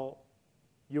I call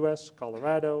US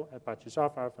Colorado Apache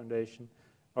Software Foundation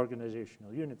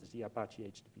organizational unit. This is the Apache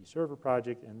HTTP server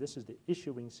project, and this is the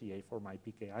issuing CA for my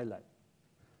pkilet.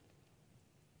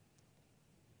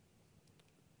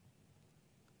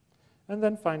 And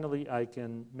then finally, I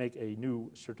can make a new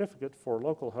certificate for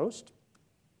localhost.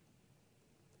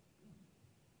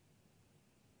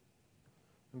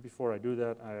 And before I do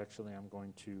that, I actually am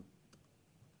going to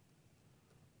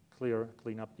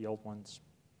clean up the old ones.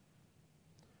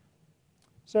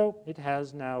 So it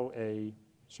has now a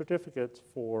certificate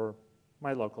for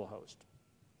my local host.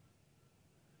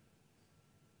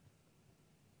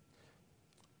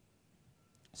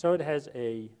 So it has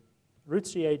a root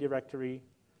CA directory,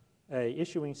 a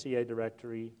issuing CA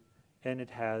directory, and it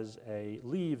has a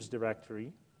leaves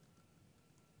directory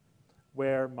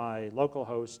where my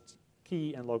localhost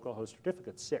key and localhost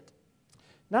certificates sit.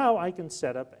 Now I can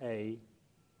set up a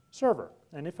server.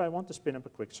 And if I want to spin up a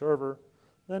quick server,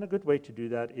 then a good way to do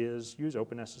that is use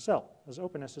OpenSSL, as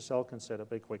OpenSSL can set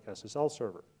up a quick SSL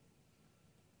server.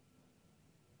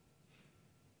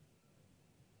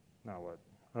 Now what?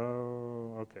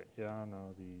 Oh, okay. Yeah,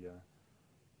 no, the...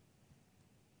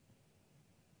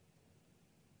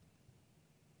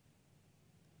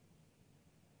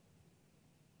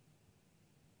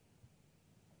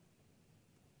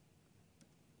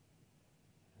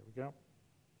 There we go.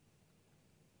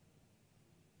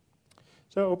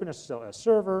 So OpenSSL as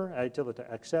server, I tell it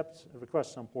to accept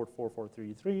requests on port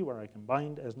 4433 where I can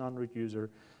bind as non-root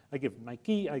user. I give it my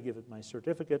key, I give it my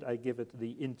certificate, I give it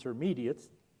the intermediate,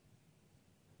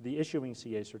 the issuing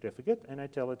CA certificate, and I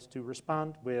tell it to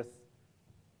respond with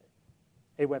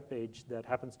a web page that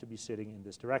happens to be sitting in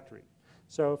this directory.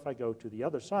 So if I go to the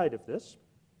other side of this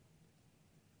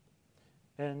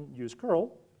and use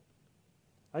curl,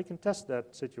 I can test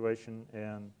that situation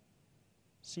and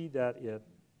see that it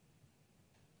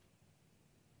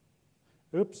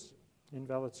oops,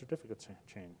 invalid certificate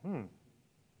chain.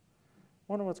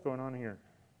 Wonder what's going on here.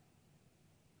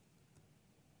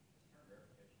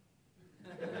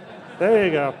 There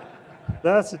you go.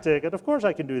 That's the ticket. Of course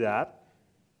I can do that.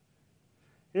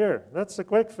 Here, that's the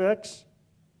quick fix.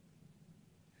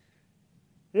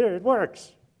 Here, it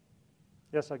works.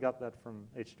 Yes, I got that from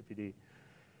HTTPD.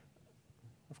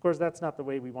 Of course, that's not the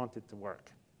way we want it to work.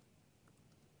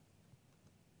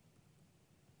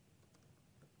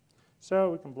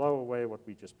 So we can blow away what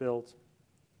we just built.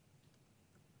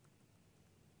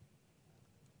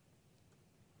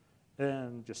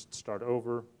 And just start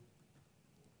over.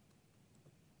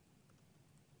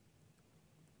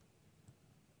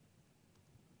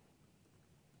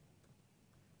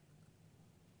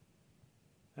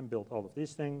 And build all of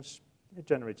these things. It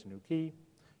generates a new key.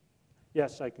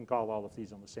 Yes, I can call all of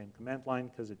these on the same command line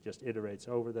because it just iterates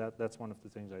over that. That's one of the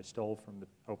things I stole from the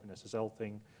OpenSSL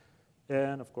thing.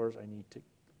 And of course, I need to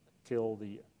kill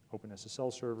the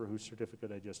OpenSSL server whose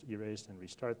certificate I just erased and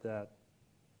restart that.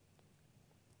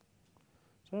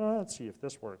 So let's see if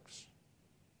this works.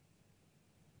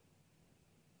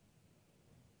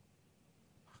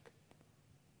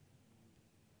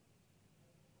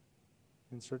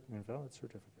 Insert an invalid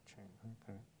certificate chain.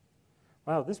 Okay.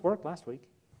 Wow, this worked last week.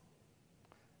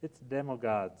 It's demo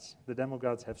gods. The demo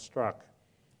gods have struck.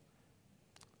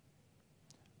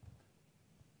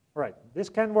 All right, this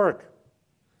can work.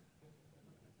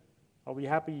 I'll be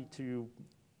happy to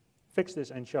fix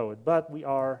this and show it, but we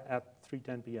are at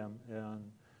 3:10 p.m.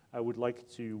 and I would like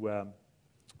to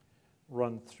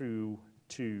run through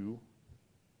to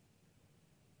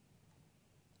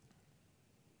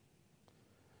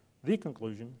the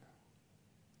conclusion,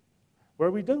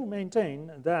 where we do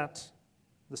maintain that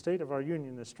the state of our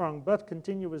union is strong, but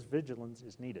continuous vigilance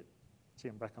is needed. See,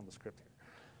 I'm back on the script here.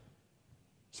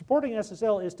 Supporting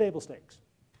SSL is table stakes.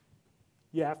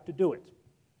 You have to do it.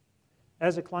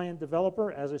 As a client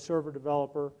developer, as a server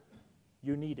developer,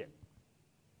 you need it.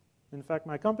 In fact,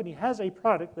 my company has a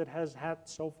product that has had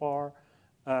so far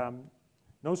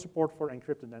no support for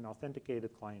encrypted and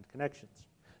authenticated client connections.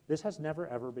 This has never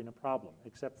ever been a problem,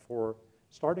 except for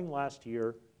starting last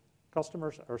year,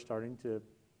 customers are starting to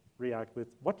react with,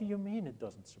 what do you mean it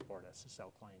doesn't support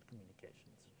SSL client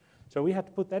communications? So we had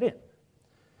to put that in.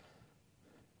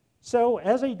 So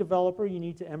as a developer, you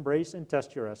need to embrace and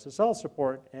test your SSL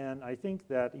support, and I think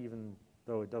that even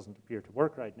though it doesn't appear to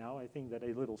work right now, I think that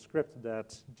a little script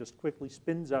that just quickly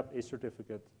spins up a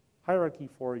certificate hierarchy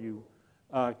for you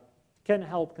can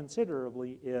help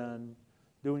considerably in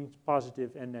doing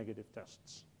positive and negative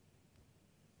tests.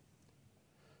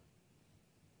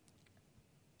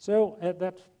 So at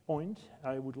that point,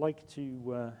 I would like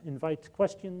to invite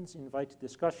questions, invite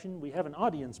discussion. We have an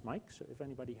audience mic, so if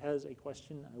anybody has a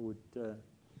question, I would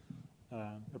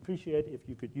appreciate if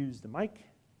you could use the mic.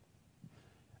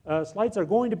 Slides are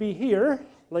going to be here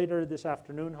later this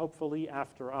afternoon, hopefully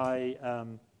after I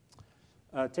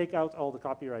take out all the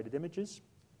copyrighted images.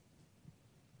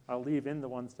 I'll leave in the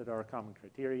ones that are common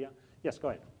criteria. Yes, go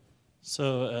ahead.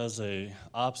 So as a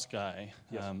ops guy,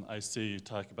 Yes. I see you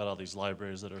talk about all these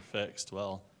libraries that are fixed.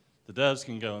 Well, the devs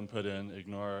can go and put in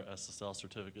ignore SSL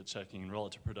certificate checking and roll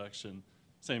it to production.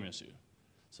 Same issue.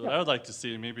 So what I would like to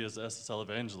see, maybe as an SSL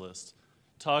evangelist,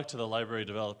 talk to the library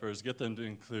developers, get them to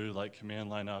include like command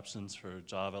line options for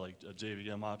Java, like a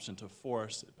JVM option to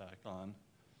force it back on.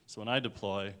 So when I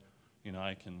deploy,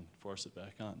 I can force it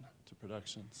back on to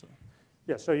production. So.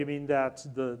 Yeah, so you mean that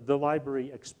the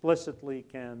library explicitly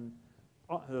can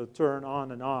turn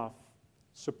on and off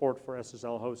support for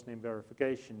SSL hostname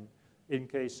verification in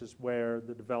cases where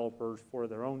the developers for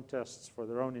their own tests, for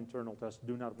their own internal tests,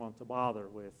 do not want to bother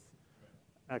with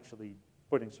actually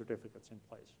putting certificates in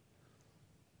place.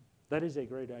 That is a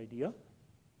great idea.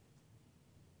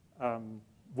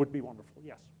 Would be wonderful,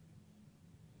 yes.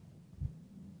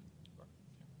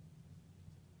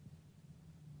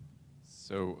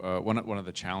 So one of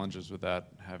the challenges with that,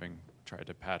 having tried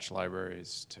to patch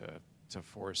libraries to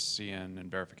force CN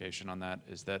and verification on that,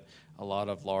 is that a lot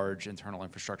of large internal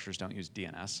infrastructures don't use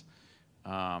DNS.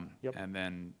 Yep. And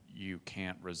then you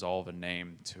can't resolve a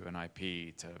name to an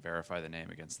IP to verify the name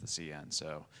against the CN,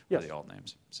 so Yes. or the alt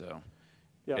names. So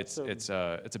Yeah, it's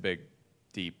a big,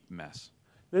 deep mess.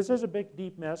 This is a big,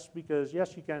 deep mess because,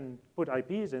 yes, you can put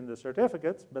IPs in the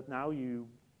certificates, but now you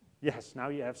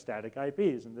have static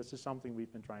IPs, and this is something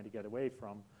we've been trying to get away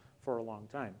from for a long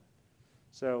time.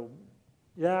 So,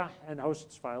 yeah, and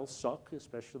hosts files suck,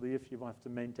 especially if you have to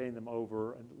maintain them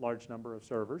over a large number of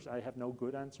servers. I have no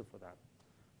good answer for that,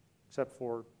 except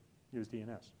for use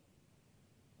DNS.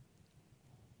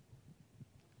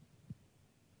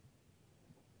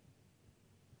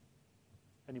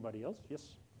 Anybody else?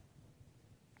 Yes?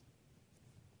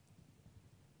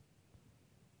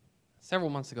 Several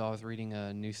months ago, I was reading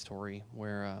a news story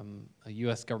where a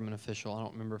U.S. government official, I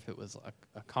don't remember if it was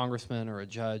a congressman or a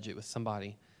judge, it was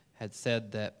somebody, had said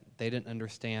that they didn't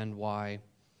understand why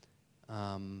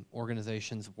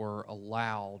organizations were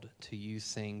allowed to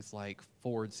use things like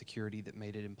forward security that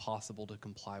made it impossible to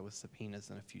comply with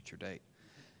subpoenas in a future date.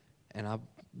 And I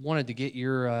wanted to get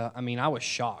your, I was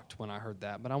shocked when I heard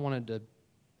that, but I wanted to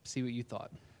see what you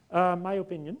thought. My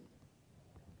opinion,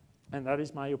 and that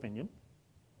is my opinion,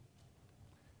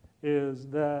 is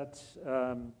that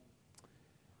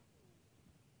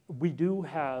we do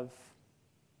have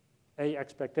an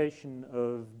expectation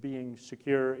of being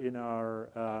secure in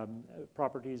our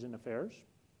properties and affairs,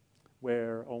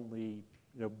 where only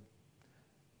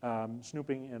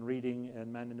snooping and reading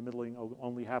and man-in-the-middling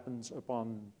only happens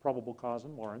upon probable cause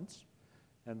and warrants,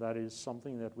 and that is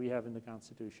something that we have in the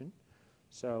Constitution.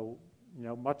 So,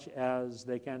 much as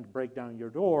they can't break down your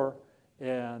door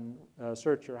and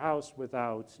search your house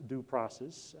without due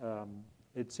process,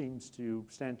 it seems to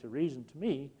stand to reason to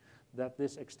me that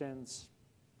this extends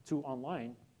to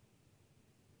online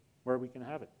where we can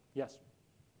have it. Yes?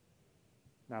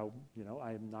 Now,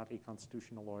 I am not a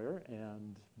constitutional lawyer,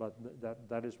 but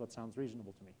that is what sounds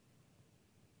reasonable to me.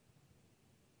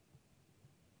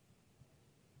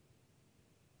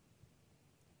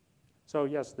 So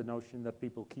yes, the notion that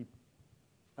people keep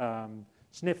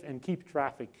sniff and keep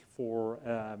traffic for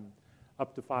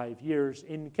up to 5 years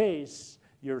in case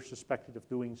you're suspected of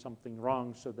doing something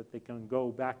wrong so that they can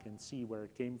go back and see where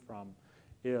it came from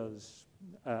is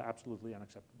absolutely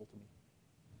unacceptable to me.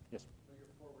 Yes? So your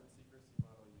forward secrecy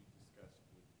model you discussed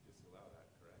would disallow that,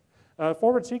 correct?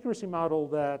 Forward secrecy model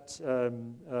that,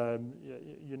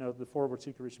 the forward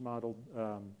secrecy model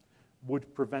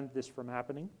would prevent this from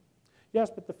happening. Yes,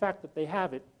 but the fact that they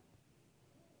have it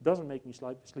doesn't make me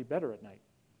sleep better at night.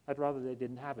 I'd rather they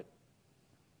didn't have it.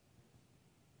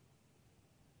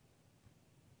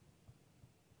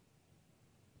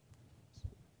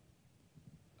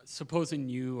 Supposing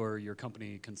you or your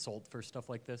company consult for stuff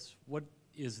like this, what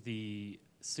is the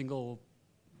single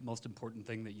most important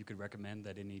thing that you could recommend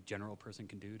that any general person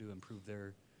can do to improve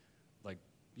their,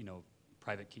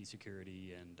 private key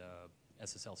security and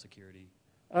SSL security?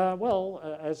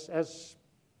 As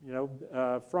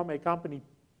from a company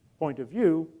point of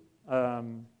view,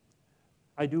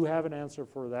 I do have an answer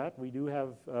for that. We do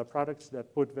have products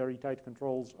that put very tight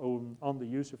controls on the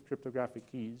use of cryptographic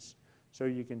keys, so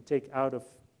you can take out of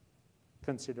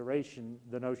consideration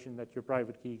the notion that your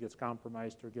private key gets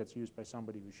compromised or gets used by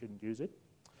somebody who shouldn't use it.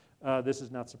 This is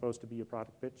not supposed to be a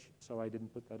product pitch, so I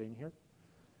didn't put that in here.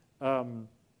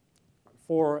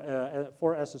 For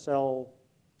SSL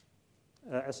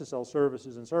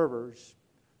services and servers,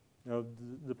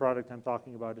 the product I'm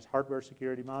talking about is hardware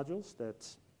security modules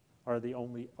that are the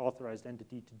only authorized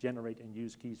entity to generate and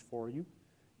use keys for you.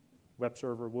 Web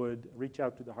server would reach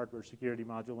out to the hardware security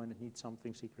module when it needs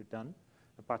something secret done.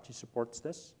 Apache supports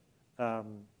this.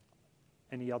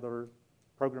 Any other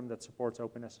program that supports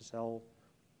OpenSSL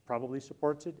probably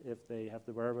supports it if they have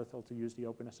the wherewithal to use the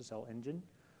OpenSSL engine.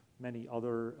 Many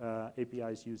other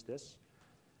APIs use this.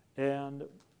 And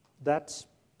that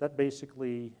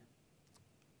basically,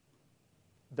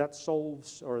 that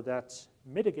solves or that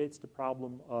mitigates the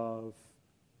problem of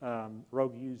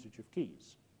rogue usage of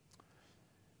keys.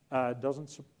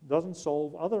 Doesn't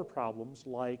solve other problems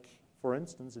like, for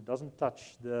instance, it doesn't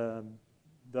touch the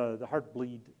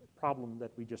heartbleed problem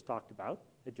that we just talked about.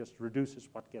 It just reduces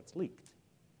what gets leaked,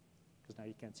 because now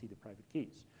you can't see the private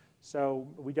keys. So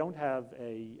we don't have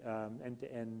a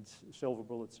end-to-end silver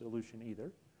bullet solution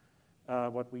either.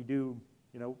 What we do,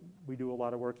 we do a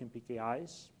lot of work in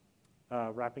PKIs,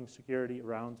 wrapping security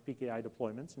around PKI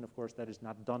deployments, and of course that is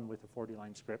not done with a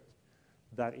 40-line script.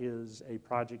 That is a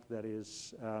project that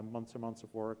is months and months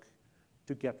of work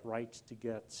to get right, to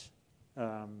get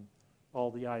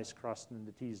all the I's crossed and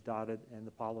the T's dotted and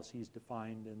the policies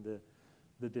defined and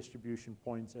the distribution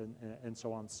points and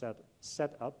so on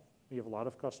set up. We have a lot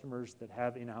of customers that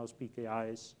have in-house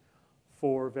PKIs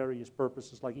for various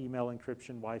purposes like email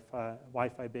encryption,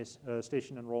 Wi-Fi based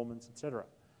station enrollments, et cetera.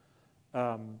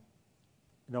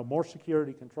 More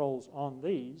security controls on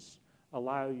these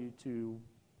allow you to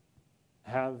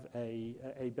have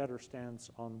a better stance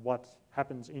on what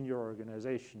happens in your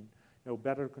organization.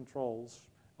 Better controls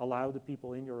allow the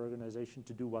people in your organization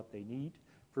to do what they need,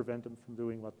 prevent them from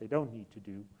doing what they don't need to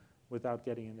do without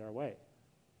getting in their way.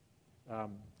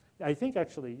 I think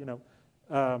actually,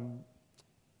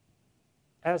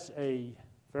 as a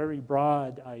very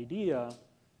broad idea,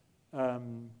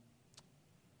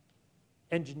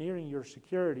 engineering your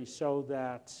security so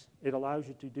that it allows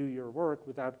you to do your work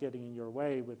without getting in your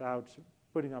way, without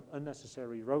putting up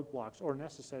unnecessary roadblocks or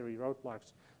necessary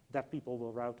roadblocks that people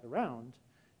will route around,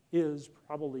 is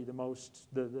probably the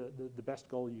best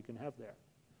goal you can have there.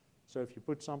 So if you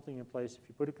put something in place, if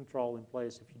you put a control in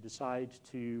place, if you decide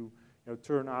to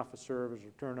turn off a service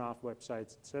or turn off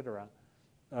websites, et cetera,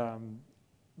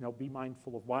 be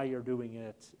mindful of why you're doing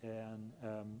it and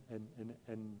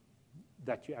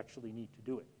that you actually need to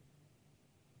do it.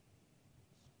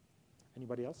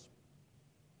 Anybody else?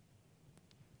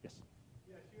 Yes?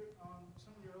 Yeah, here on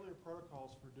some of your earlier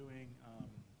protocols for doing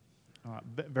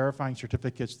verifying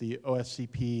certificates, the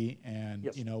OSCP, and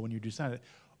yes. When you design it,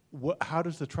 how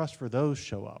does the trust for those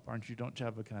show up? Don't you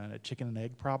have a kind of chicken and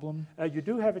egg problem? You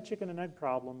do have a chicken and egg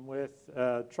problem with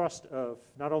trust of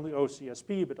not only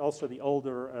OCSP, but also the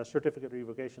older certificate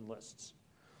revocation lists.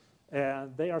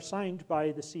 And they are signed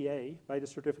by the CA, by the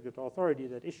certificate authority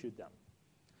that issued them.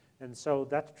 And so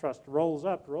that trust rolls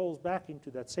back into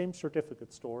that same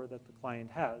certificate store that the client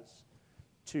has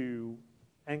to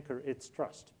anchor its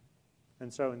trust. And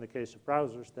so in the case of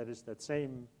browsers, that is that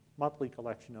same motley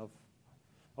collection of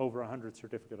over 100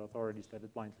 certificate authorities that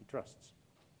it blindly trusts.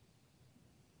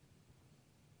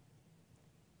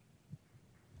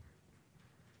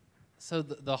 So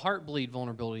the Heartbleed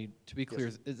vulnerability, to be clear,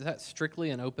 is that strictly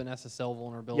an OpenSSL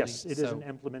vulnerability? Yes, it is an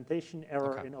implementation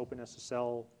error Okay. in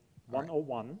OpenSSL right.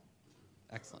 101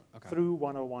 Excellent. Okay. through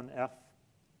 101F.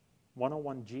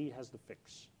 101G has the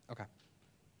fix. Okay.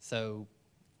 So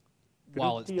Group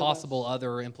while it's TLS. possible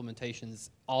other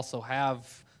implementations also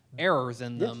have errors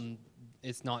in Yes. them,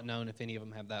 it's not known if any of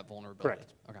them have that vulnerability.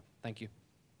 Correct. Okay. Thank you.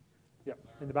 Yeah,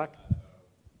 in the back. A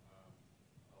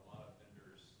lot of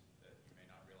vendors that you may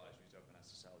not realize use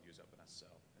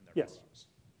OpenSSL in their Yes. flows.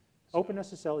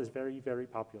 OpenSSL is very, very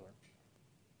popular.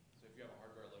 So if you have a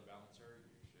hardware load balancer,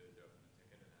 you should open a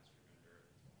ticket and ask your vendor if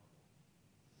it's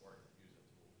vulnerable, or use a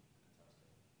tool and test it.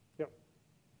 Yep.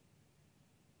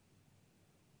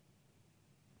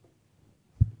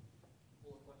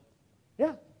 Yeah.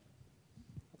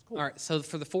 That's cool. All right, so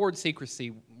for the forward secrecy,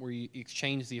 where you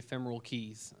exchange the ephemeral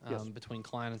keys Yes. between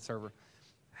client and server,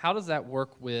 how does that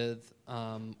work with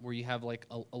where you have like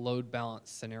a load balance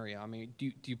scenario? I mean,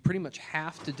 do you pretty much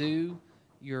have to do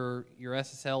your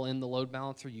SSL in the load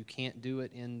balancer? You can't do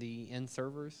it in the end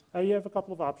servers? You have a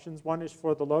couple of options. One is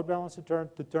for the load balancer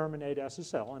to terminate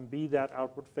SSL and be that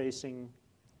outward-facing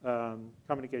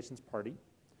communications party.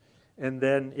 And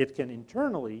then it can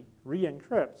internally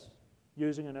re-encrypt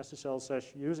using an SSL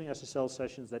session, using SSL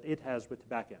sessions that it has with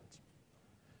the backend.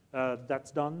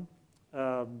 That's done.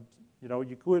 You know,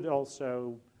 you could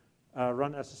also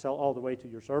run SSL all the way to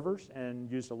your servers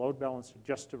and use the load balancer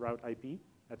just to route IP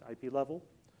at IP level.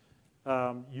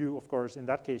 You, of course, in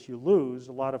that case, you lose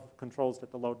a lot of controls that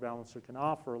the load balancer can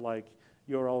offer, like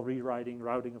URL rewriting,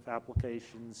 routing of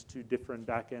applications to different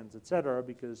backends, et cetera,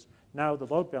 because now the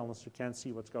load balancer can't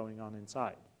see what's going on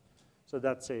inside. So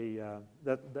that's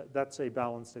a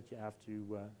balance that you have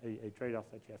to, a trade-off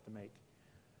that you have to make.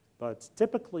 But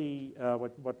typically,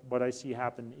 what I see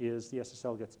happen is the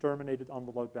SSL gets terminated on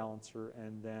the load balancer,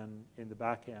 and then in the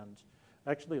back end,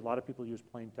 actually a lot of people use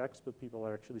plain text, but people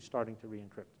are actually starting to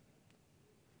re-encrypt.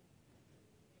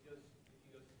 If you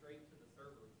go straight to the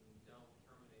servers and you don't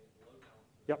terminate the load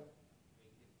balancer. Yep. I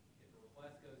mean, if a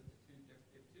request goes to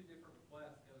if two different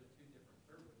requests go to two different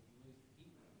servers, you lose the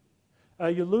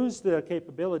key. You lose the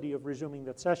capability of resuming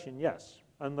that session, yes,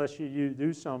 unless you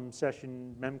do some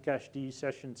session memcached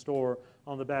session store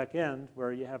on the back end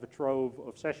where you have a trove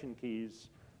of session keys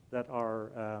that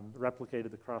are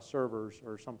replicated across servers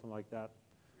or something like that.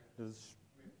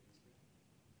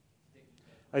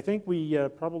 I think we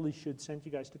probably should send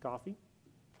you guys to coffee.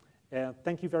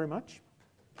 Thank you very much.